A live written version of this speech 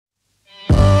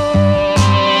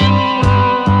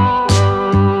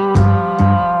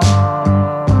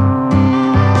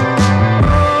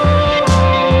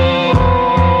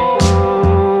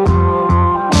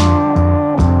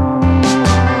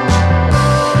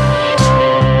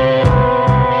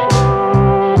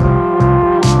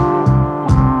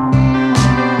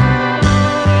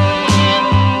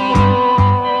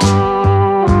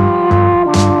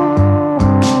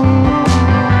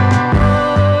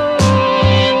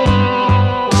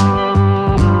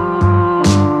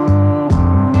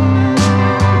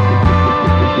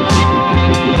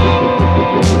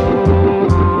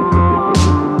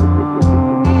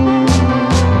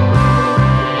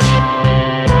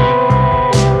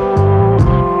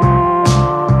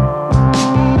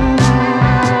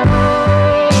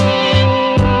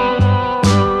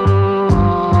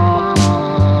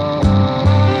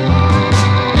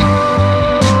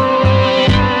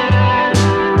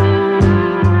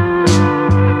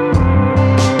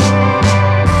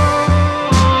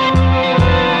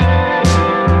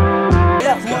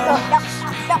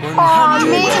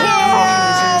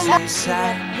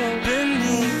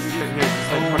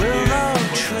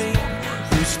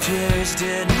stars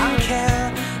didn't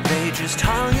care. They just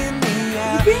hung in the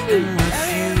air and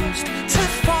refused to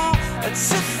fall,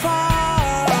 to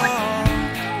fall.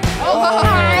 Oh,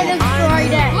 I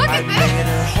destroyed it. Look at this.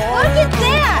 Look at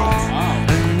that.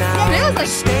 And now Feels the like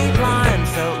state line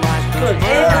felt like the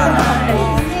and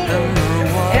there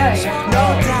was no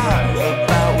doubt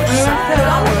about which side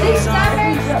I was on.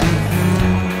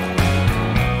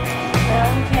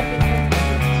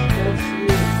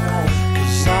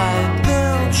 Cause I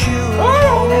built you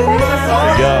with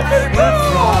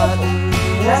rotten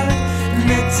wood,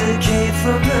 meant to keep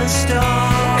from the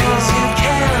start. Cause you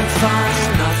can't find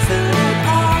nothing at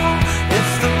all if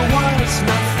there was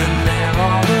nothing there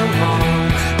all along.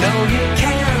 No, you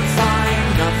can't find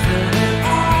nothing at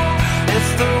all if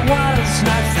there was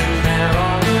nothing there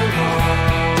all along.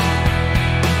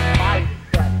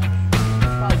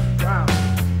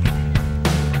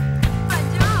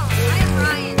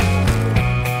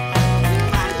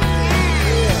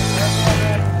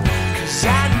 Cause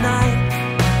at night,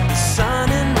 the sun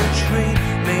in retreat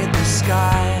made the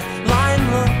skyline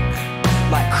look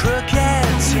like crooked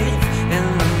teeth in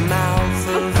the mouth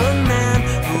of a man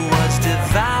who was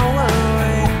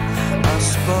devouring us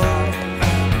both.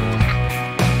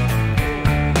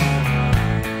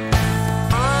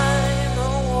 I'm a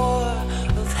war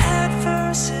of head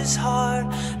versus heart,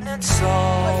 and it's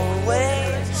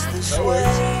always this way.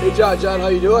 Hey John, how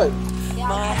you doing?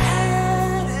 My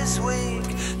head is weak,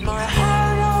 my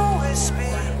heart always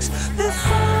speaks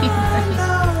before I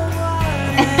know what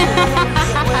it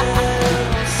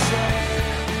will say.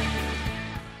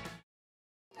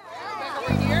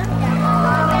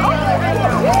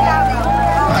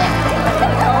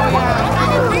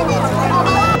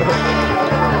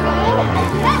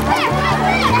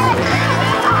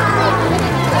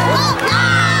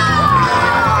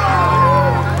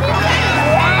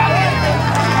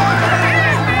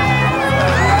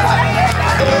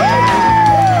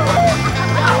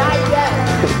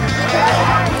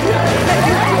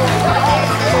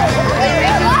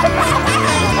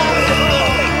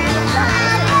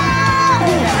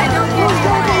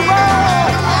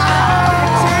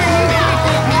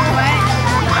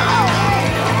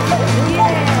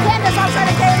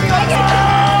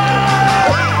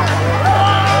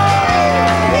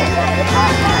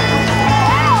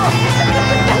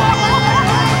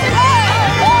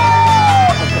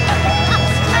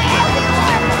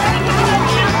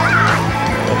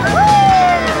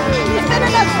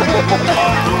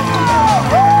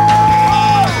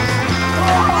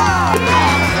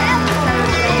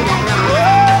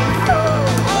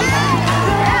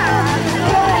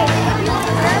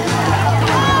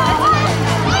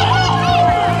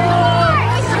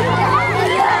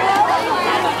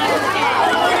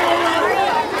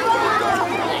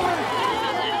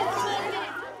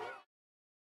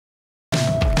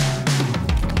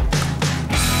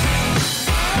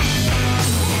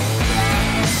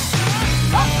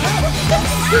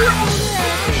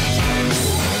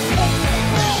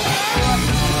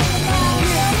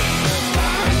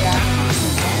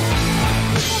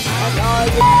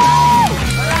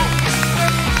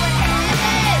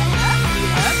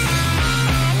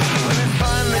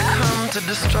 To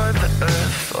destroy the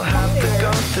earth, I'll have to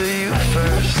go through you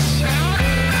first.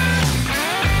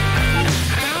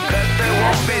 I bet they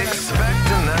won't be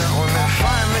expecting that when they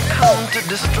finally come to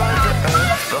destroy the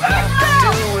earth. They'll have to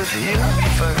deal with you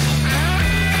first.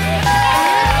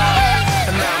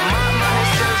 And now my money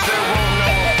says they won't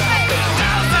know about the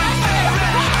thousands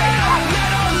of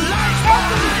metal lights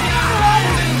behind your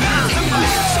eyes and thousands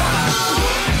of lights.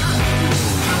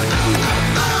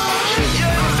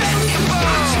 You're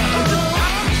invincible.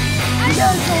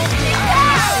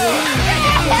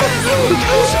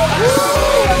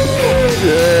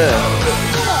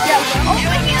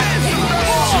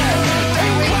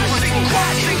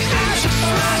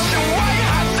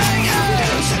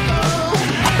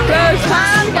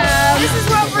 This is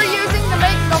what we're using to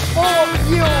make the full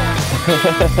fuel.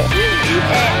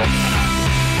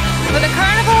 For the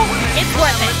carnival, it's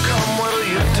worth it. What'll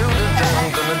you do to them? I'm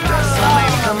gonna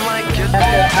decimate them like you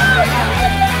did to me.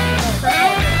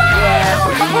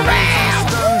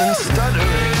 Stunned and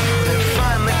stuttering, they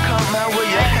finally come. How will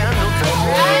you handle them?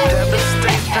 Will you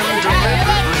devastate them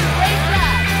deliberately?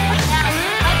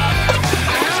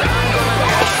 'Cause I'm gonna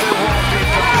guess they won't be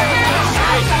prepared.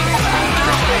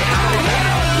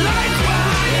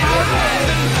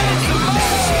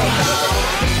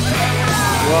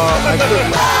 Well, I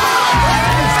couldn't.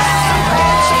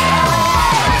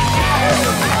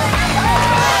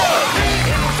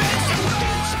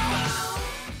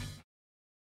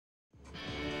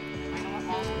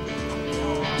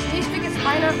 These biggest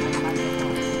lineup.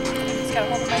 just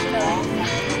gotta hold the mic down.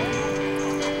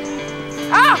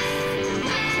 Ah!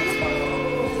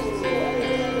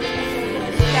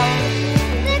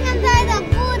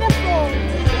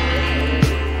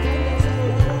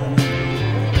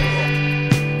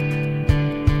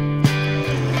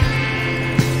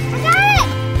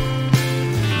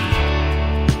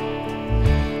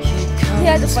 He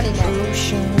has a funny neck.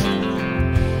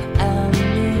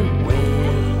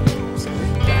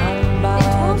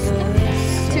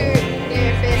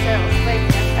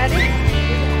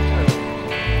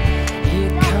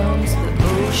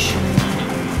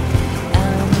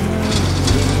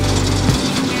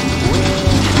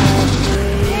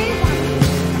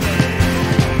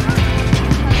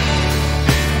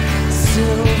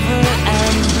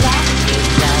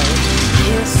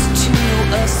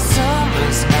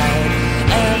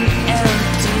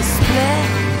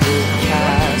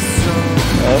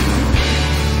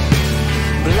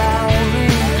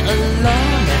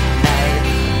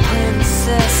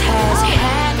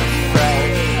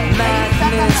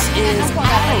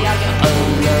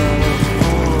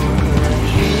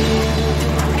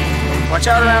 Watch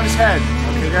out around his head,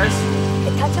 okay guys?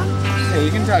 You touch him? Yeah,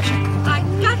 you can touch him. I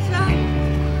gotcha.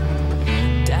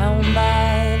 Down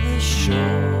by the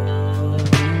shore,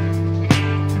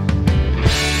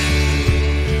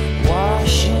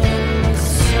 washing the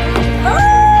soul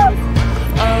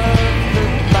of the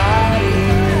body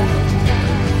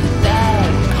that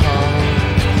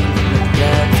comes from the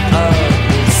depth of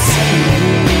the sea.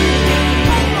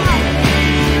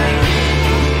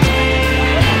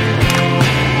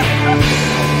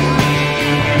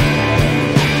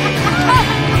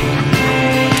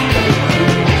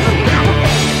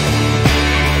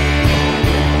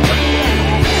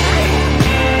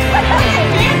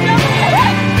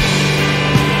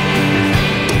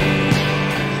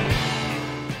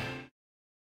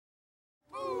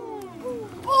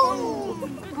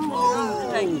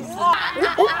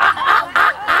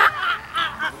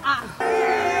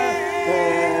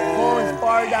 Pull as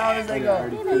far down as they go.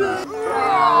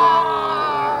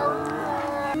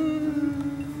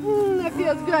 That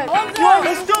feels good.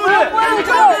 Let's do it! Let's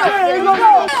go!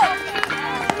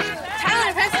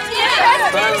 Tyler, pass it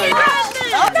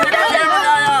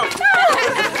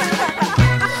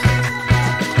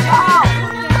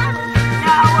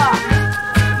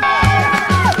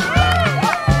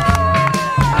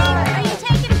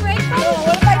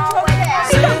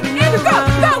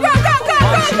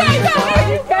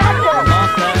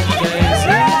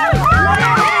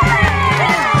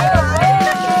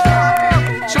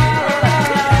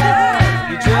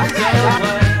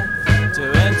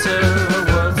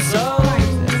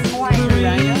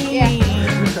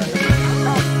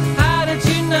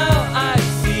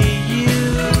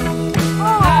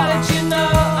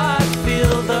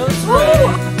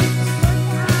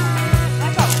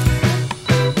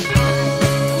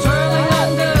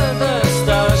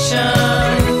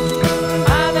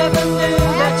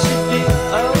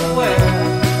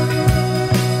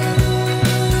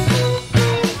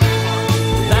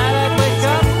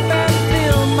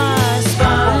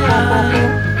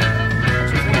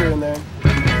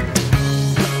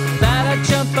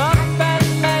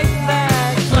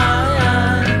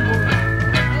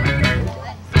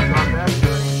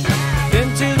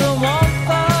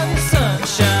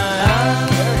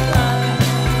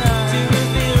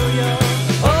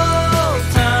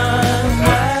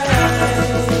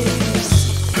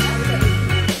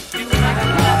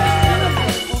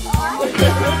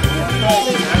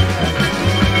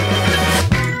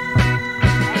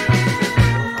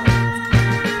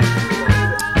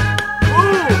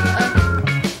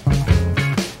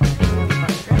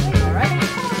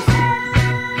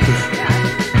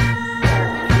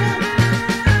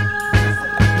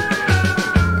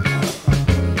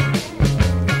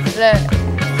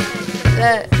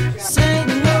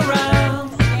Sitting around,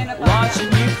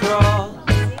 watching you crawl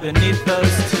beneath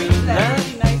those two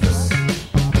legs.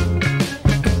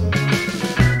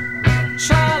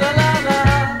 Tra-la-la-la,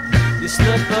 you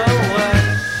slip away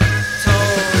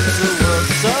towards the world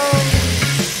so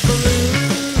blue.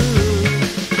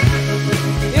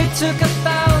 It took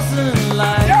 1,000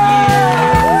 light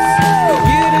years for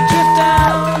you to drift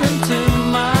down into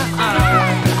my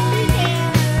arms.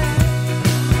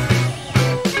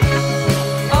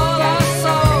 All I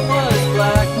saw was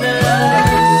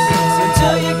blackness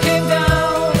until you came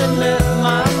down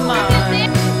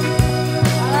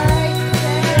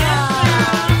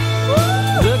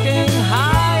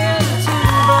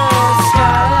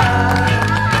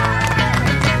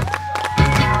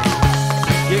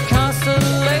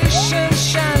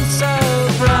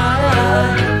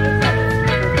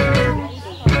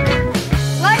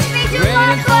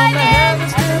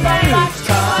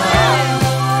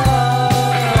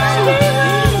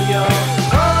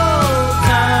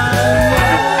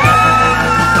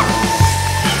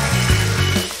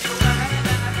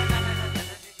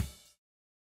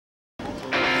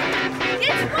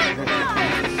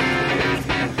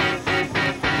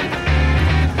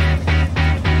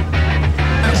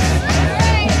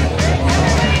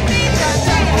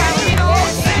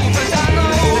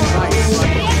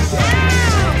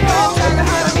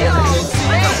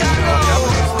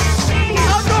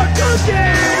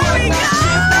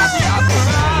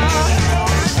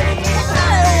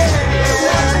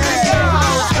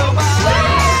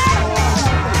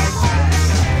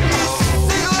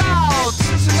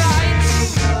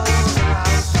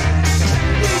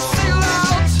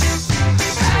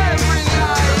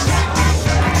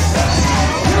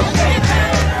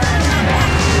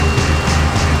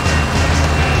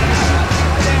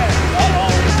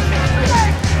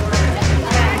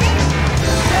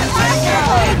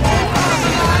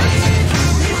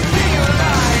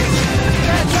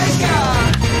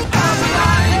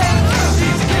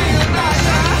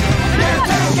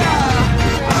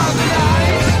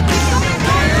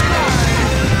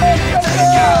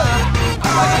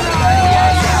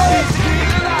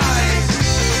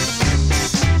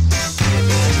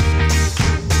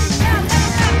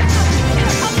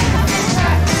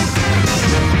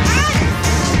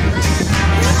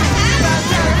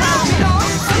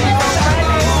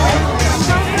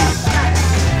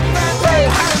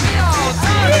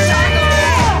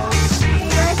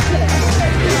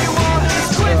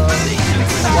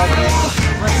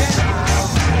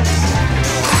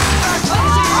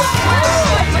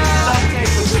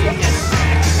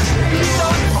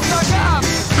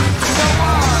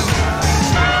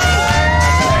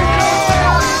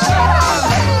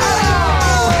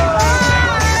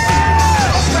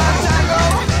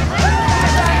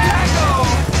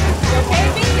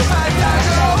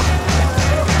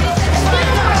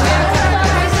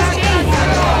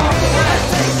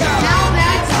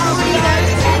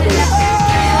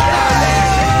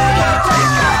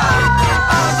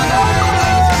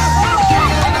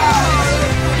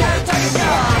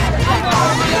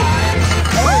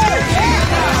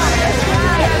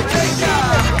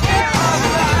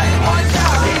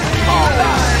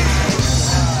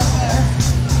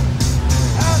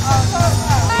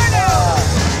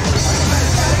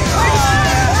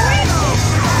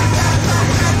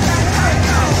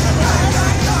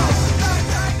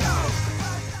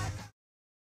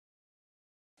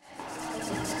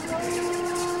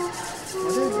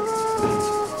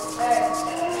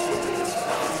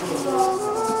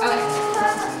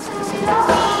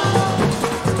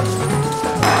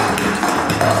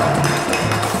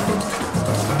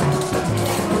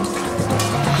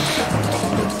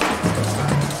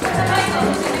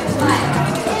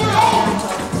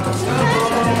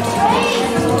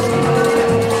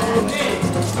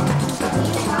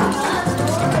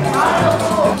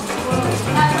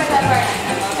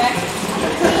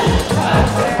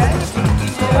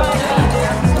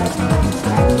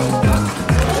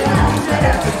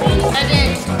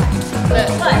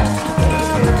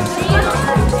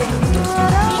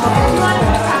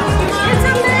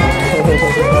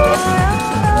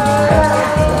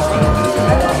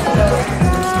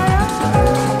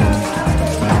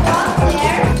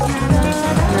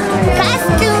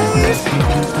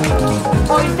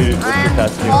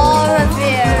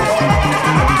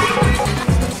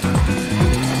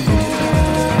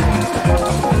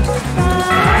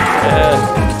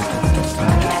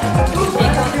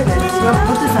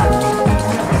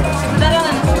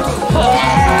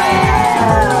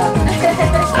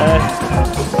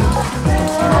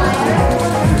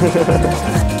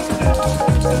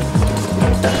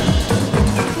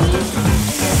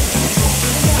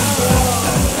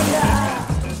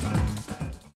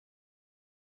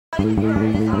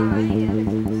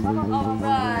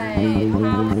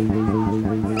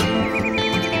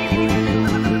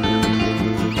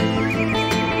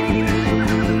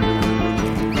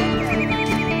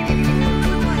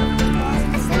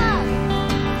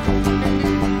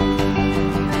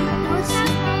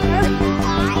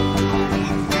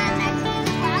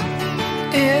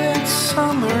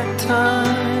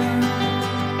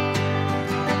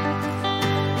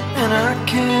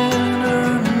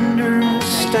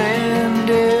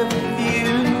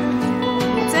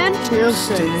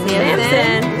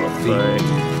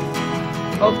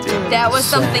That was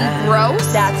something gross?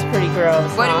 That's pretty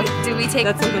gross. What did we take?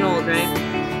 That's something old, right?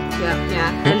 Yeah.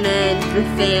 Yeah. And then the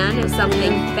fan is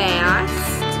something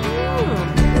fast.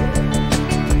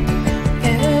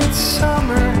 It's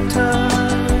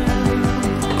summertime.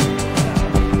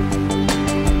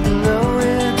 Though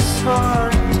it's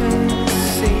hard to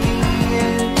see,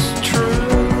 it's true.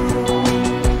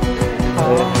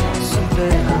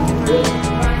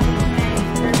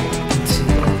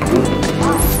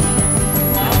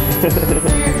 Splash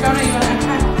pad!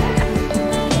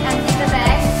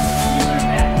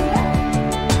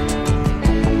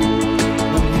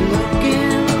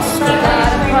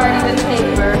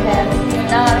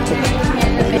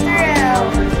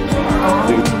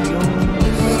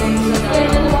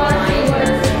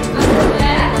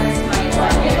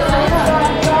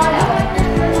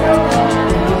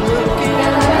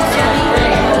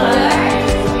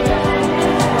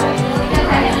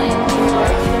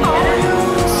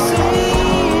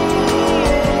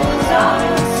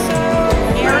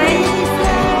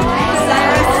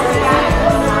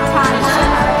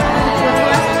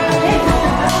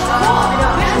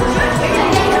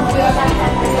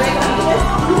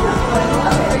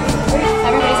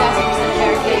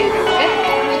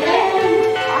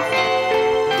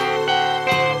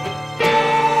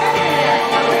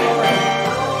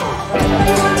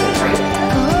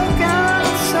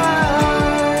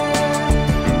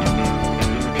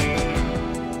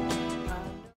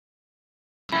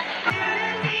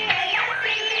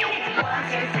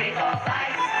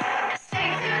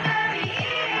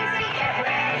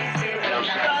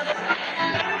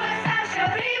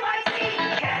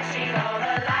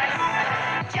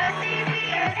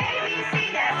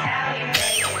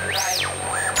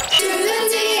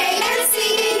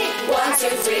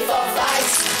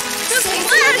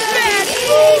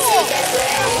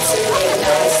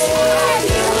 Cool!